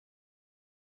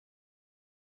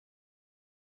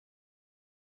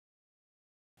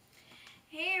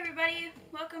Hey everybody,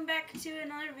 welcome back to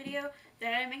another video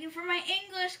that I'm making for my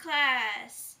English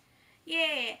class.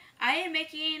 Yay! I am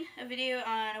making a video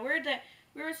on a word that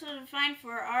we were supposed to find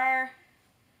for our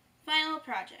final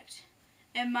project.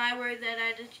 And my word that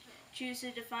I choose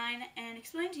to define and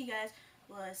explain to you guys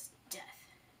was death.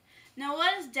 Now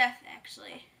what is death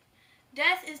actually?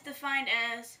 Death is defined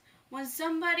as when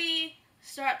somebody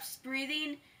stops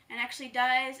breathing and actually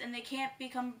dies and they can't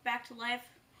become back to life,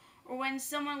 or when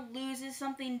someone loses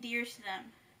something dear to them.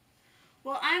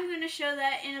 Well, I'm going to show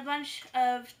that in a bunch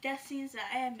of death scenes that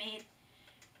I have made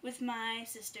with my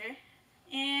sister.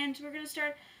 And we're going to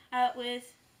start out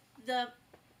with the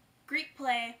Greek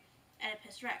play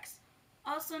Oedipus Rex,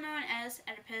 also known as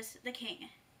Oedipus the King.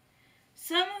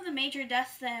 Some of the major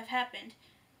deaths that have happened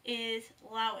is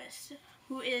Lauis,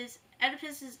 who is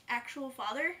Oedipus's actual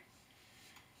father.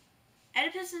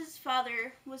 Oedipus's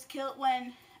father was killed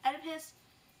when Oedipus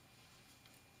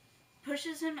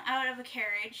pushes him out of a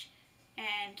carriage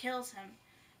and kills him.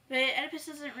 But Oedipus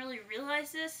doesn't really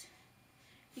realize this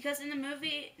because in the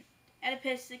movie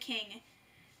Oedipus the King,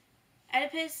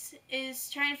 Oedipus is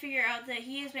trying to figure out that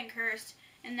he has been cursed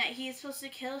and that he is supposed to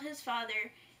kill his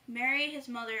father, marry his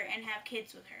mother, and have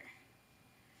kids with her.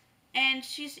 And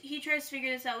he tries to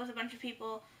figure this out with a bunch of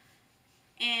people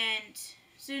and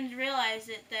soon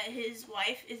realizes that his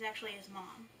wife is actually his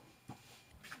mom.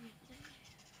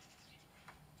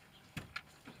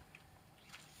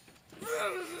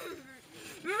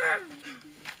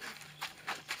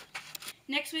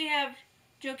 Next we have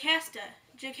Jocasta.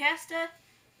 Jocasta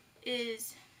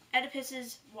is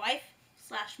Oedipus's wife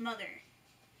 / mother,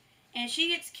 and she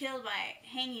gets killed by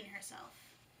hanging herself.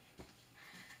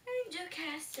 I'm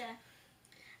Jocasta.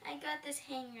 I got this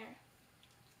hanger.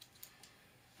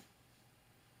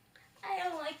 I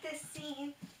don't like this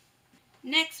scene.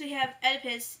 Next we have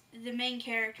Oedipus, the main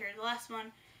character, the last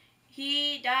one.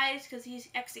 He dies because he's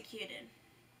executed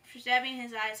for stabbing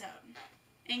his eyes out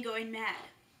and going mad.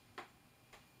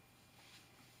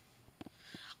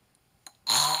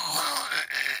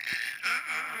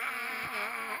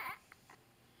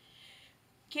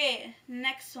 Okay,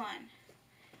 next one.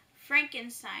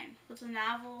 Frankenstein was a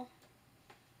novel,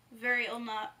 very old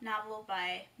novel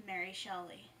by Mary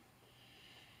Shelley.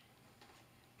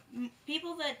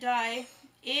 People that die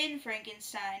in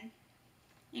Frankenstein,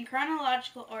 in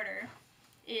chronological order,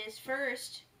 is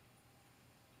first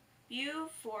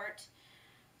Beaufort,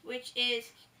 which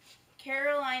is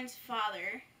Caroline's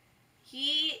father.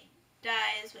 He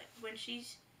dies when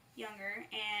she's younger,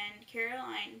 and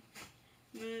Caroline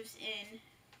moves in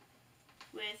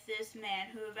with this man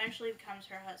who eventually becomes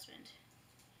her husband.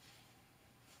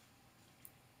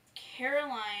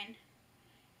 Caroline,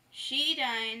 she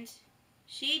dies,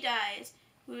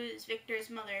 who is Victor's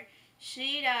mother.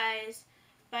 She dies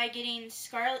by getting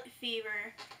scarlet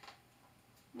fever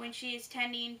when she is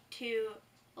tending to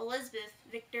Elizabeth,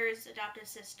 Victor's adopted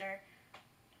sister,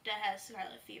 that has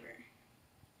scarlet fever.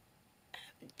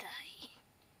 I'm dying.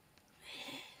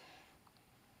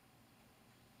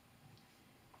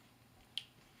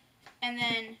 And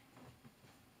then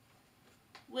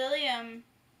William,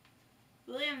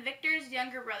 Victor's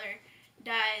younger brother,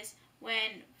 dies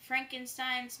when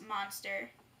Frankenstein's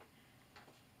monster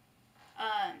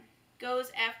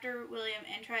goes after William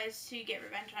and tries to get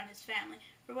revenge on his family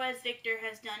for what Victor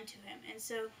has done to him. And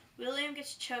so William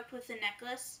gets choked with the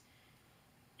necklace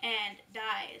and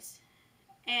dies.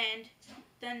 And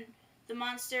then the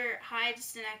monster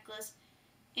hides the necklace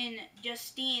in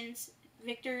Justine's,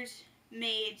 Victor's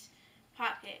maid's,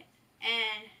 pocket.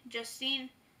 And Justine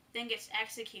then gets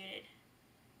executed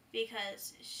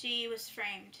because she was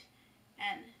framed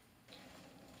and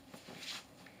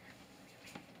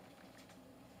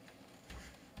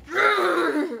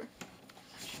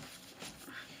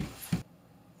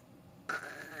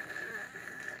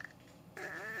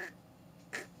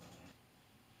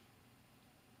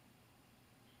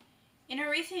in a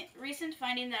recent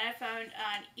finding that I found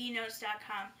on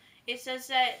eNotes.com, it says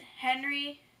that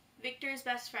Henry, Victor's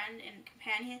best friend and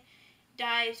companion,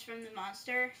 dies from the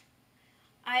monster.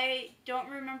 I don't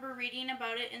remember reading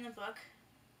about it in the book,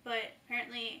 but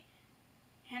apparently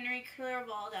Henry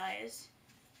Clerval dies.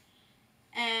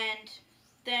 And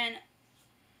then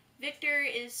Victor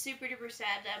is super duper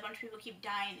sad that a bunch of people keep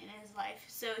dying in his life.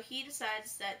 So he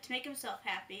decides that to make himself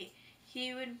happy,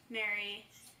 he would marry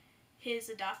his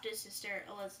adopted sister,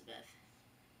 Elizabeth,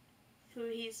 who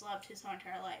he's loved his whole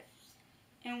entire life.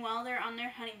 And while they're on their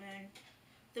honeymoon,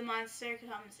 the monster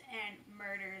comes and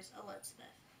murders Elizabeth.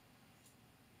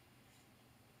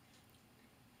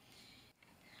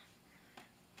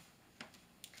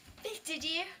 Victor,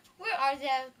 dear, where are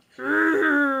thou?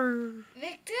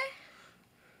 Victor?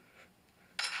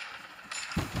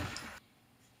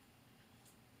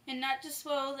 not to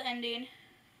spoil the ending,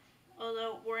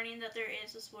 although warning that there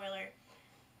is a spoiler,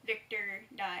 Victor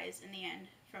dies in the end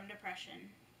from depression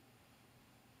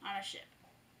on a ship.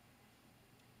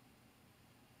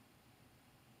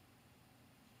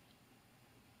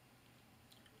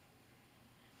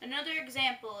 Another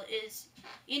example is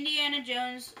Indiana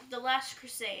Jones: The Last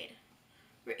Crusade,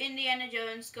 where Indiana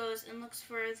Jones goes and looks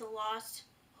for the lost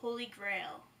Holy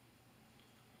Grail.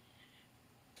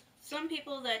 Some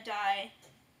people that die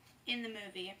in the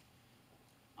movie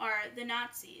are the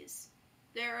Nazis.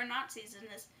 There are Nazis in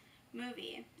this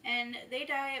movie, and they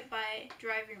die by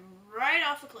driving right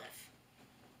off a cliff.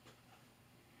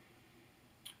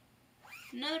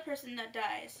 Another person that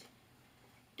dies,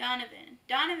 Donovan.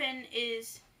 Donovan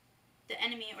is the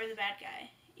enemy or the bad guy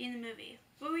in the movie,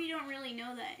 but we don't really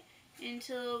know that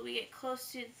until we get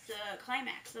close to the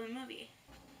climax of the movie.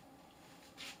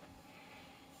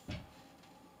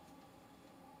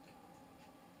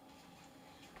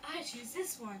 I choose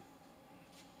this one.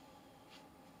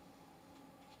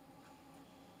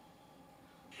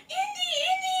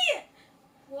 Indy!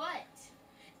 What?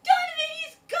 Donovan,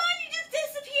 he's gone! He just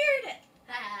disappeared!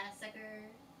 Haha, sucker.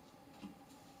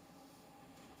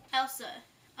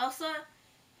 Elsa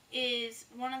is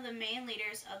one of the main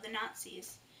leaders of the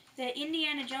Nazis that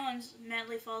Indiana Jones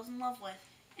madly falls in love with,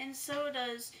 and so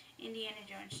does Indiana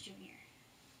Jones Jr.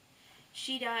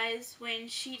 She dies when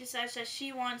she decides that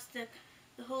she wants the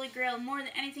Holy Grail more than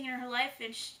anything in her life,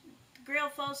 and the Grail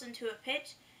falls into a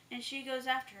pit, and she goes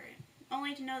after it,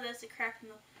 only to know that it's a crack in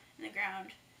the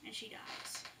ground, and she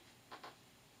dies.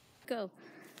 Go.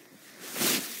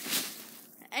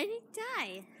 I didn't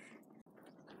die.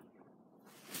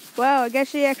 Wow, I guess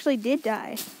she actually did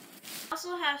die. I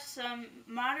also have some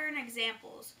modern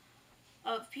examples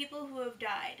of people who have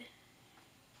died.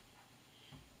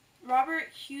 Robert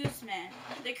Huisman,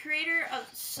 the creator of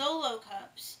Solo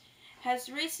Cups, has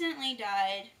recently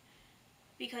died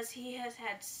because he has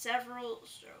had several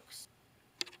strokes.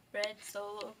 Red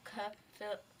Solo Cup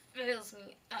fills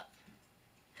me up.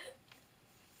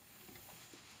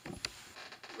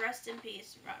 Rest in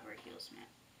peace, Robert Huisman.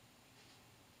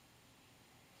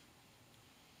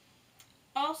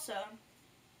 Also,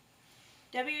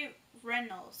 Debbie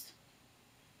Reynolds,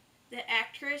 the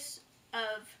actress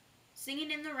of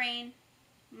Singing in the Rain,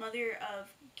 mother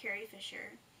of Carrie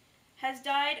Fisher, has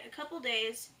died a couple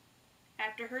days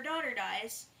after her daughter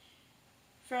dies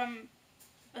from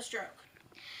a stroke.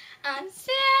 I'm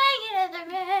singing in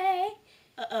the rain.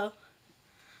 Uh-oh.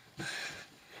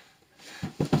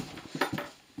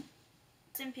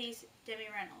 Rest in peace, Debbie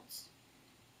Reynolds.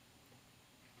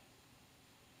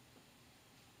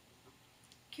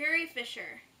 Carrie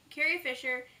Fisher. Carrie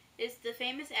Fisher is the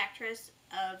famous actress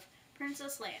of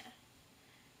Princess Leia.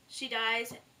 She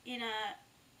dies in an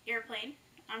airplane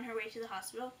on her way to the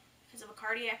hospital because of a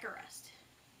cardiac arrest.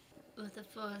 Let the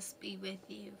force be with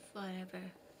you forever.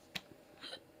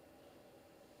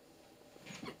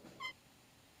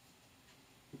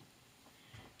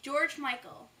 George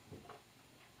Michael.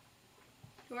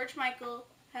 George Michael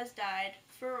has died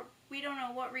for we don't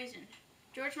know what reason.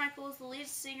 George Michael is the lead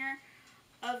singer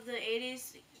of the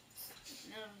 80s.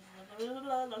 I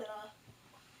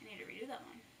need to redo that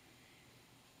one.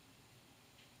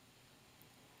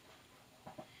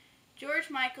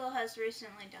 George Michael has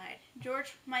recently died.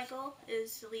 George Michael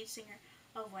is the lead singer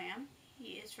of Wham.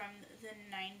 He is from the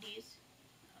 90s.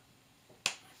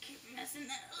 I keep messing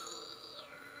that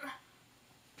up.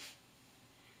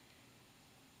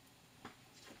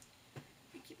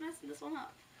 I keep messing this one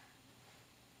up.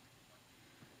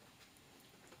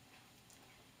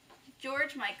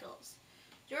 George Michaels.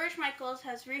 George Michaels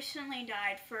has recently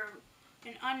died for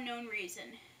an unknown reason.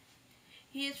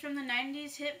 He is from the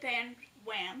 90s hit band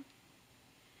Wham.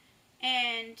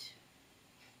 And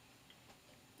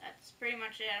that's pretty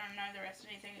much it. I don't know the rest of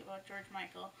anything about George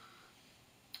Michael.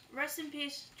 Rest in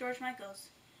peace, George Michaels.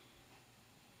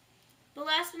 But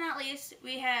last but not least,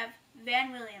 we have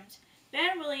Van Williams.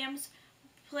 Van Williams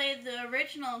played the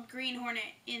original Green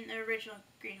Hornet in the original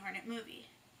Green Hornet movie.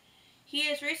 He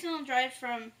has recently died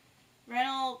from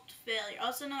renal failure,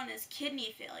 also known as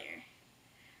kidney failure.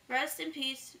 Rest in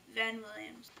peace, Van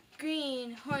Williams.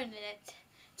 Green Hornet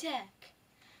Tech.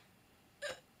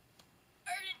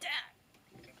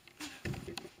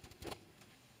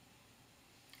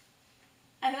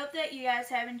 I hope that you guys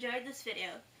have enjoyed this video.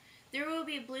 There will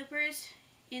be bloopers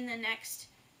in the next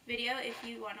video if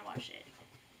you want to watch it.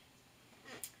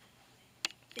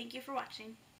 Thank you for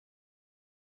watching.